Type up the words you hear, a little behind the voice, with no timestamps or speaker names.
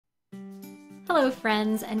Hello,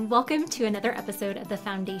 friends, and welcome to another episode of the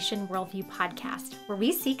Foundation Worldview podcast, where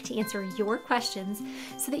we seek to answer your questions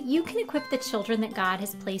so that you can equip the children that God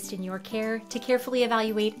has placed in your care to carefully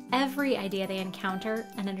evaluate every idea they encounter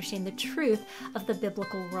and understand the truth of the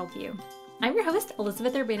biblical worldview. I'm your host,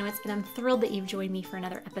 Elizabeth Urbanowitz, and I'm thrilled that you've joined me for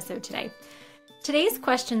another episode today. Today's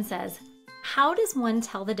question says, how does one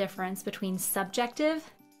tell the difference between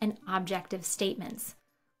subjective and objective statements,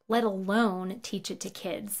 let alone teach it to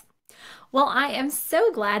kids? Well, I am so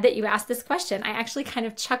glad that you asked this question. I actually kind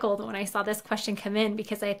of chuckled when I saw this question come in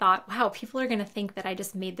because I thought, wow, people are going to think that I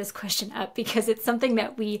just made this question up because it's something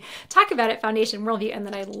that we talk about at Foundation Worldview and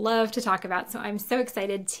that I love to talk about. So I'm so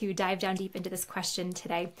excited to dive down deep into this question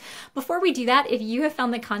today. Before we do that, if you have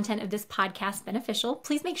found the content of this podcast beneficial,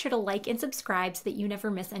 please make sure to like and subscribe so that you never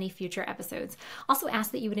miss any future episodes. Also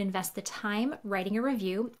ask that you would invest the time writing a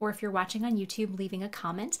review, or if you're watching on YouTube, leaving a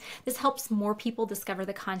comment. This helps more people discover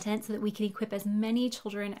the content so that we can equip as many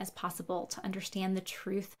children as possible to understand the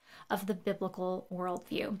truth of the biblical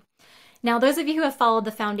worldview. Now, those of you who have followed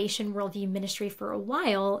the Foundation Worldview ministry for a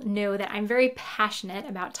while know that I'm very passionate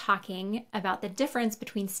about talking about the difference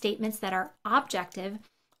between statements that are objective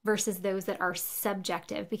versus those that are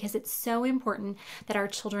subjective, because it's so important that our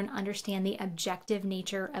children understand the objective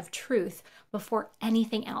nature of truth before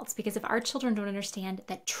anything else. Because if our children don't understand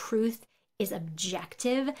that truth is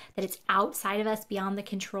objective, that it's outside of us, beyond the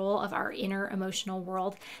control of our inner emotional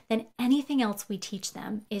world, then anything else we teach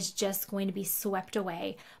them is just going to be swept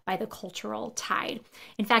away by the cultural tide.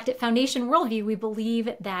 In fact, at Foundation Worldview, we believe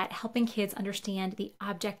that helping kids understand the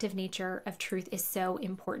objective nature of truth is so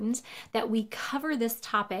important that we cover this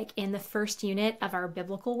topic in the first unit of our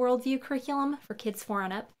biblical worldview curriculum for kids 4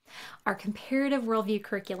 on up, our comparative worldview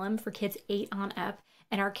curriculum for kids 8 on up,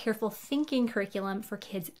 and our careful thinking curriculum for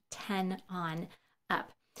kids 10 on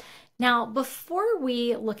up. Now, before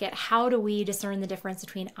we look at how do we discern the difference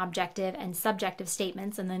between objective and subjective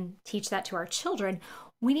statements and then teach that to our children,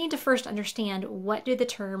 we need to first understand, what do the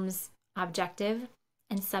terms objective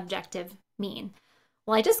and subjective mean?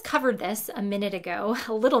 Well, I just covered this a minute ago,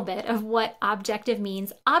 a little bit of what objective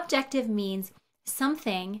means. Objective means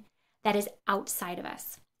something that is outside of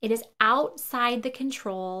us. It is outside the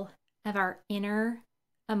control of our inner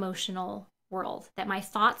emotional world, that my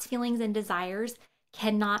thoughts, feelings, and desires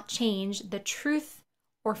cannot change the truth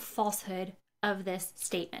or falsehood of this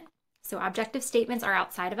statement. So objective statements are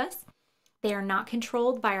outside of us. They are not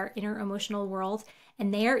controlled by our inner emotional world,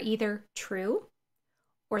 and they are either true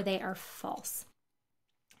or they are false.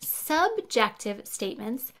 Subjective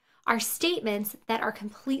statements are statements that are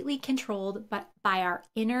completely controlled by our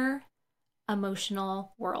inner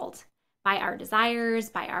emotional world, by our desires,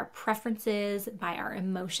 by our preferences, by our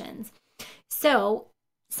emotions. So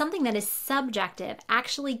something that is subjective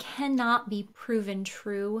actually cannot be proven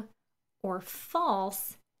true or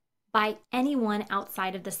false by anyone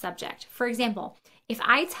outside of the subject. For example, if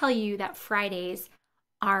I tell you that Fridays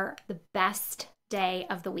are the best day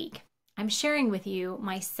of the week, I'm sharing with you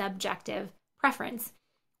my subjective preference,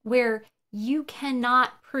 where you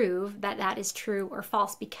cannot prove that that is true or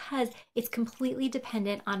false because it's completely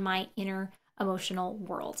dependent on my inner emotional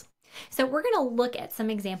world. So we're going to look at some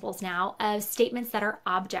examples now of statements that are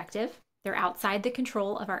objective. They're outside the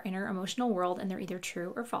control of our inner emotional world, and they're either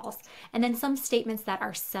true or false. And then some statements that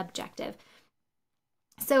are subjective.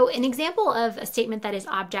 So an example of a statement that is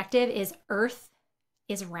objective is Earth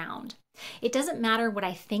is round. It doesn't matter what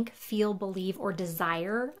I think, feel, believe, or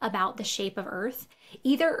desire about the shape of Earth.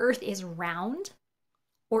 Either Earth is round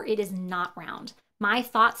or it is not round. My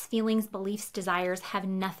thoughts, feelings, beliefs, desires have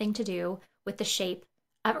nothing to do with the shape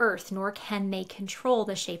of Earth, nor can they control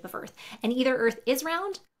the shape of Earth. And either Earth is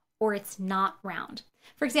round or it's not round.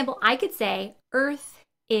 For example, I could say Earth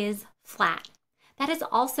is flat. That is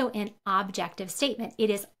also an objective statement. It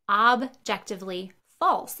is objectively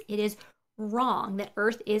false. It is wrong that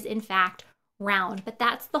Earth is in fact round, but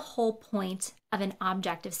that's the whole point of an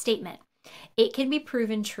objective statement. It can be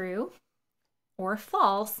proven true or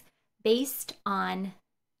false based on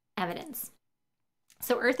evidence.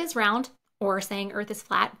 So Earth is round or saying Earth is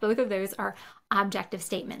flat, both of those are objective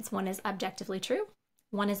statements. One is objectively true,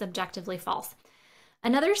 one is objectively false.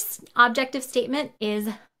 Another objective statement is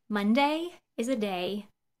Monday is a day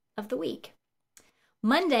of the week.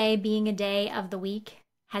 Monday being a day of the week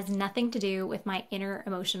has nothing to do with my inner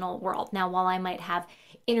emotional world. Now, while I might have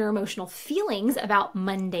inner emotional feelings about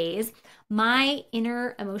Mondays, my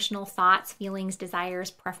inner emotional thoughts, feelings, desires,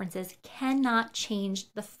 preferences cannot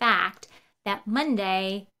change the fact that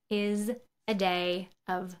Monday is a day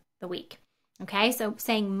of the week. Okay, so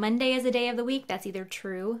saying Monday is a day of the week, that's either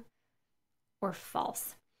true or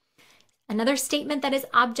false. Another statement that is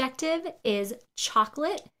objective is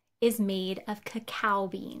chocolate is made of cacao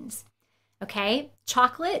beans. Okay,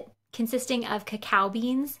 chocolate consisting of cacao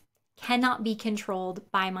beans cannot be controlled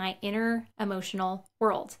by my inner emotional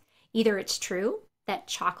world. Either it's true that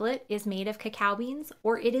chocolate is made of cacao beans,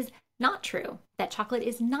 or it is not true that chocolate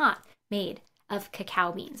is not made of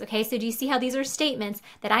cacao beans. Okay, so do you see how these are statements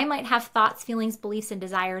that I might have thoughts, feelings, beliefs, and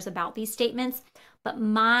desires about these statements, but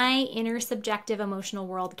my inner subjective emotional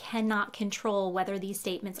world cannot control whether these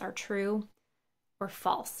statements are true or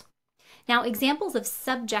false. Now, examples of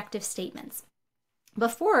subjective statements.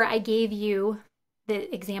 Before I gave you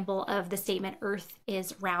the example of the statement earth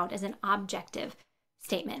is round as an objective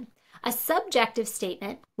statement. A subjective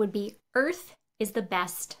statement would be earth is the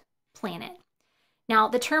best planet. Now,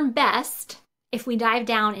 the term best, if we dive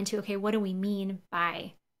down into, okay, what do we mean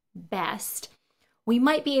by best? We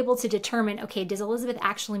might be able to determine, okay, does Elizabeth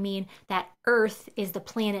actually mean that Earth is the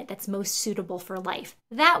planet that's most suitable for life?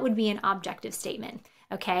 That would be an objective statement,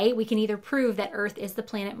 okay? We can either prove that Earth is the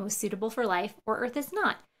planet most suitable for life, or Earth is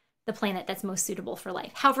not the planet that's most suitable for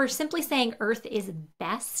life. However, simply saying Earth is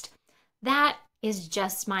best, that is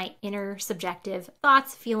just my inner subjective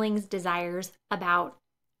thoughts, feelings, desires about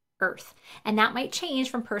Earth. And that might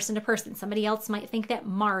change from person to person. Somebody else might think that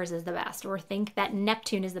Mars is the best, or think that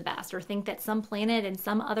Neptune is the best, or think that some planet in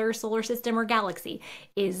some other solar system or galaxy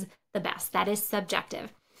is the best. That is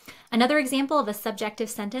subjective. Another example of a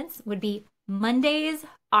subjective sentence would be Mondays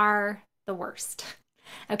are the worst.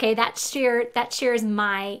 Okay, that shares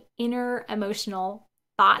my inner emotional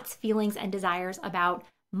thoughts, feelings, and desires about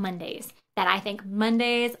Mondays. That I think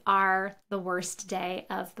Mondays are the worst day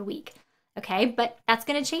of the week. Okay, but that's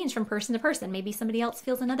going to change from person to person. Maybe somebody else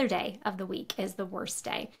feels another day of the week is the worst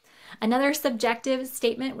day. Another subjective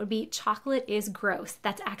statement would be chocolate is gross.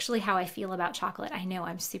 That's actually how I feel about chocolate. I know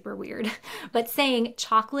I'm super weird, but saying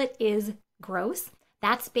chocolate is gross,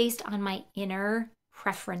 that's based on my inner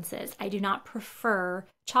preferences. I do not prefer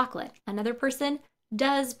chocolate. Another person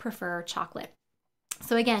does prefer chocolate.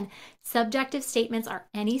 So again, subjective statements are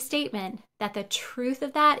any statement that the truth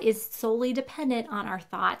of that is solely dependent on our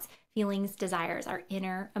thoughts, feelings, desires, our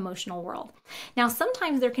inner emotional world. Now,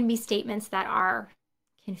 sometimes there can be statements that are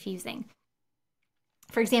confusing.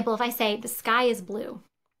 For example, if I say the sky is blue,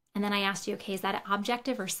 and then I asked you, okay, is that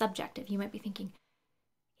objective or subjective? You might be thinking,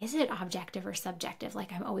 is it objective or subjective?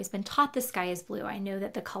 Like I've always been taught the sky is blue. I know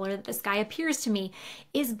that the color that the sky appears to me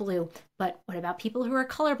is blue, but what about people who are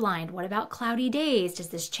colorblind? What about cloudy days? Does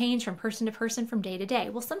this change from person to person, from day to day?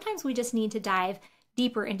 Well, sometimes we just need to dive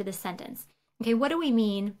deeper into the sentence. Okay, what do we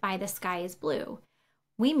mean by the sky is blue?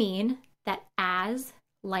 We mean that as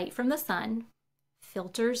light from the sun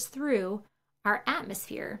filters through our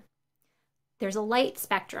atmosphere, there's a light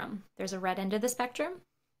spectrum. There's a red end of the spectrum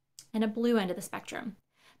and a blue end of the spectrum.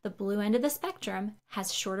 The blue end of the spectrum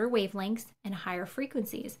has shorter wavelengths and higher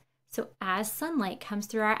frequencies. So as sunlight comes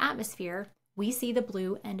through our atmosphere, we see the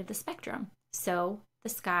blue end of the spectrum. So the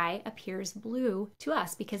sky appears blue to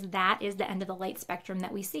us because that is the end of the light spectrum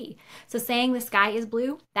that we see. So saying the sky is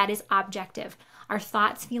blue, that is objective. Our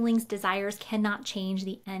thoughts, feelings, desires cannot change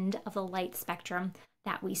the end of the light spectrum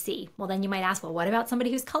that we see. Well, then you might ask, well, what about somebody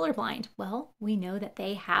who's colorblind? Well, we know that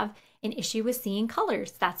they have an issue with seeing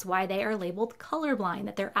colors. That's why they are labeled colorblind,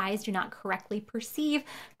 that their eyes do not correctly perceive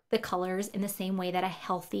the colors in the same way that a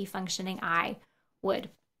healthy, functioning eye would.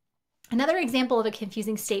 Another example of a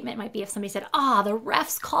confusing statement might be if somebody said, the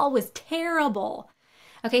ref's call was terrible.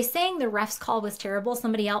 Okay, saying the ref's call was terrible,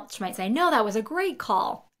 somebody else might say, no, that was a great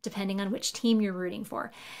call, depending on which team you're rooting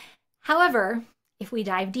for. However, if we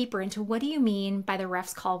dive deeper into what do you mean by the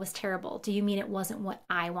ref's call was terrible? Do you mean it wasn't what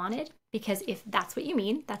I wanted? Because if that's what you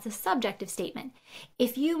mean, that's a subjective statement.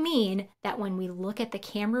 If you mean that when we look at the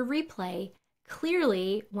camera replay,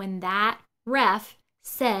 clearly when that ref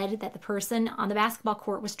said that the person on the basketball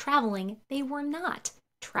court was traveling, they were not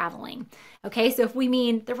traveling. Okay, so if we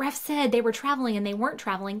mean the ref said they were traveling and they weren't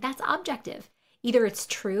traveling, that's objective. Either it's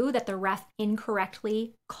true that the ref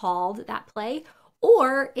incorrectly called that play,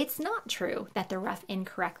 or it's not true that the ref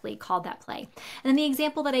incorrectly called that play. And then the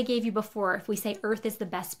example that I gave you before, if we say Earth is the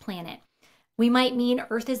best planet, we might mean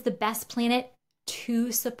Earth is the best planet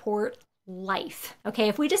to support life. Okay,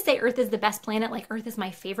 if we just say Earth is the best planet, like Earth is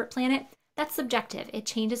my favorite planet, that's subjective. It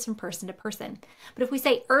changes from person to person. But if we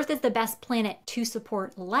say Earth is the best planet to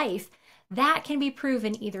support life, that can be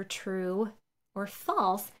proven either true or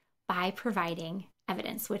false by providing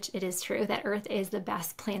evidence, which it is true that Earth is the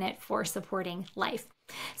best planet for supporting life.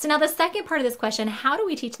 So now the second part of this question, how do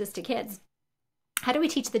we teach this to kids? How do we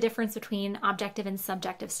teach the difference between objective and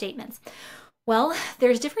subjective statements? Well,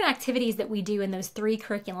 there's different activities that we do in those three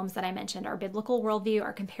curriculums that I mentioned, our biblical worldview,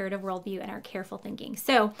 our comparative worldview, and our careful thinking.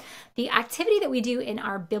 So the activity that we do in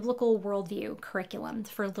our biblical worldview curriculum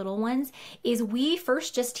for little ones is we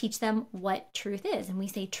first just teach them what truth is. And we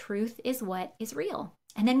say truth is what is real.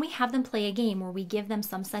 And then we have them play a game where we give them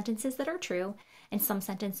some sentences that are true and some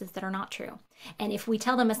sentences that are not true. And if we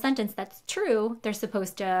tell them a sentence that's true, they're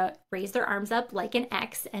supposed to raise their arms up like an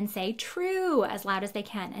X and say true as loud as they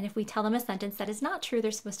can. And if we tell them a sentence that is not true,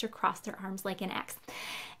 they're supposed to cross their arms like an X.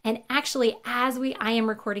 And actually, as I am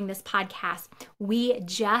recording this podcast, we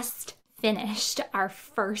just finished our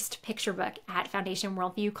first picture book at Foundation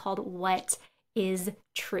Worldview called What is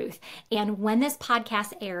Truth. And when this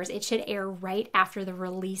podcast airs, it should air right after the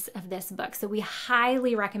release of this book. So we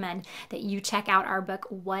highly recommend that you check out our book,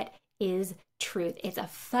 What is Truth. It's a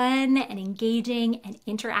fun and engaging and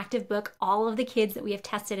interactive book. All of the kids that we have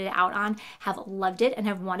tested it out on have loved it and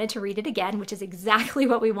have wanted to read it again, which is exactly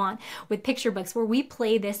what we want with picture books, where we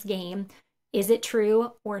play this game. Is it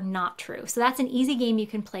true or not true? So that's an easy game you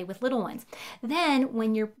can play with little ones. Then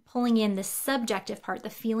when you're pulling in the subjective part, the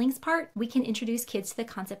feelings part, we can introduce kids to the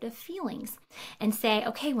concept of feelings and say,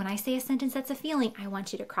 okay, when I say a sentence that's a feeling, I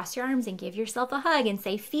want you to cross your arms and give yourself a hug and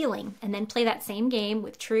say feeling, and then play that same game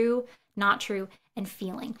with true, not true, and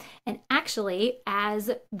feeling. And actually,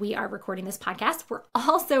 as we are recording this podcast, we're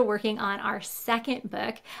also working on our second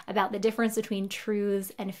book about the difference between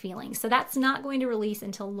truths and feelings. So that's not going to release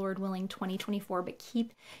until, Lord willing, 2024, but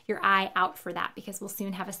keep your eye out for that because we'll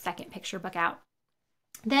soon have a second picture book out.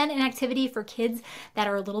 Then an activity for kids that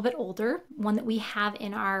are a little bit older, one that we have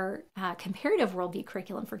in our comparative worldview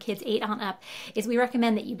curriculum for kids 8 on up, is we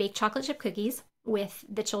recommend that you bake chocolate chip cookies with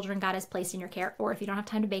the children God has placed in your care. Or if you don't have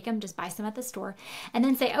time to bake them, just buy some at the store. And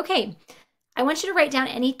then say, okay, I want you to write down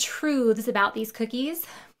any truths about these cookies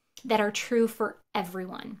that are true for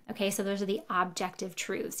everyone. Okay, so those are the objective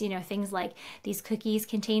truths. You know, things like these cookies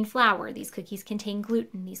contain flour, these cookies contain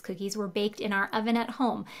gluten, these cookies were baked in our oven at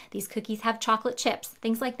home, these cookies have chocolate chips,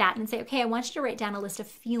 things like that. And say, okay, I want you to write down a list of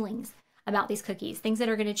feelings about these cookies, things that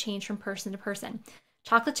are going to change from person to person.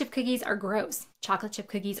 Chocolate chip cookies are gross. Chocolate chip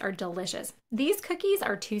cookies are delicious. These cookies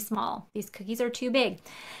are too small. These cookies are too big.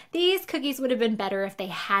 These cookies would have been better if they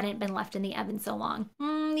hadn't been left in the oven so long.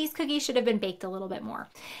 These cookies should have been baked a little bit more.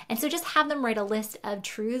 And so just have them write a list of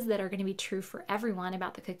truths that are going to be true for everyone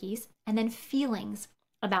about the cookies, and then feelings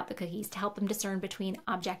about the cookies to help them discern between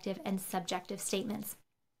objective and subjective statements.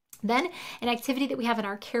 Then an activity that we have in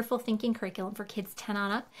our careful thinking curriculum for kids 10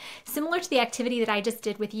 on up, similar to the activity that I just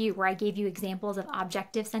did with you, where I gave you examples of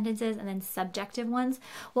objective sentences and then subjective ones.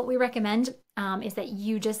 What we recommend is that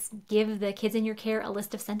you just give the kids in your care a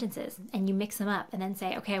list of sentences and you mix them up and then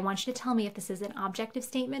say, okay, I want you to tell me if this is an objective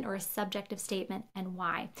statement or a subjective statement and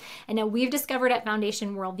why. And now we've discovered at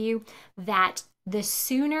Foundation Worldview that the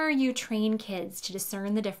sooner you train kids to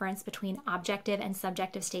discern the difference between objective and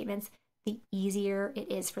subjective statements, the easier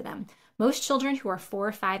it is for them. Most children who are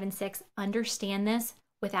 4, 5, and 6 understand this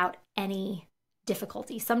without any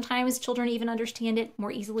difficulty. Sometimes children even understand it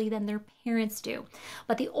more easily than their parents do.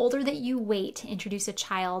 But the older that you wait to introduce a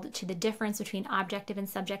child to the difference between objective and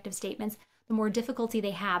subjective statements, the more difficulty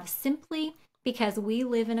they have, simply because we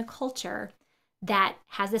live in a culture that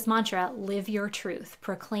has this mantra, live your truth,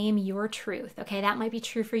 proclaim your truth. Okay, that might be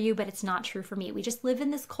true for you, but it's not true for me. We just live in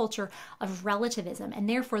this culture of relativism. And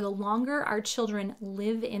therefore, the longer our children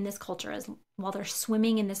live in this culture, while they're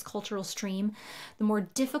swimming in this cultural stream, the more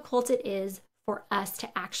difficult it is for us to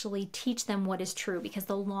actually teach them what is true. Because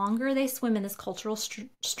the longer they swim in this cultural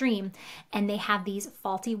stream and they have these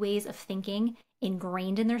faulty ways of thinking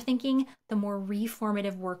ingrained in their thinking, the more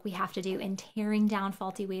reformative work we have to do in tearing down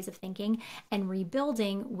faulty ways of thinking and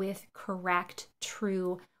rebuilding with correct,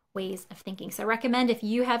 true ways of thinking. So I recommend if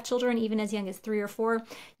you have children even as young as 3 or 4,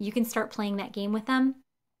 you can start playing that game with them.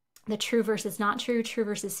 The true versus not true, true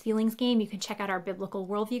versus feelings game. You can check out our biblical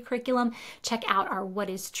worldview curriculum. Check out our What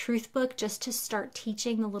is Truth book just to start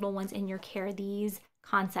teaching the little ones in your care these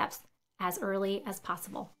concepts as early as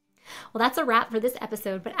possible. Well, that's a wrap for this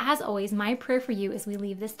episode, but as always, my prayer for you as we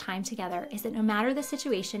leave this time together is that no matter the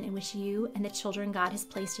situation in which you and the children God has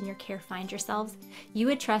placed in your care find yourselves, you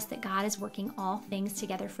would trust that God is working all things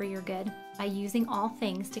together for your good by using all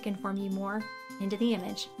things to conform you more into the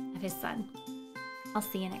image of His Son. I'll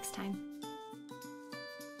see you next time.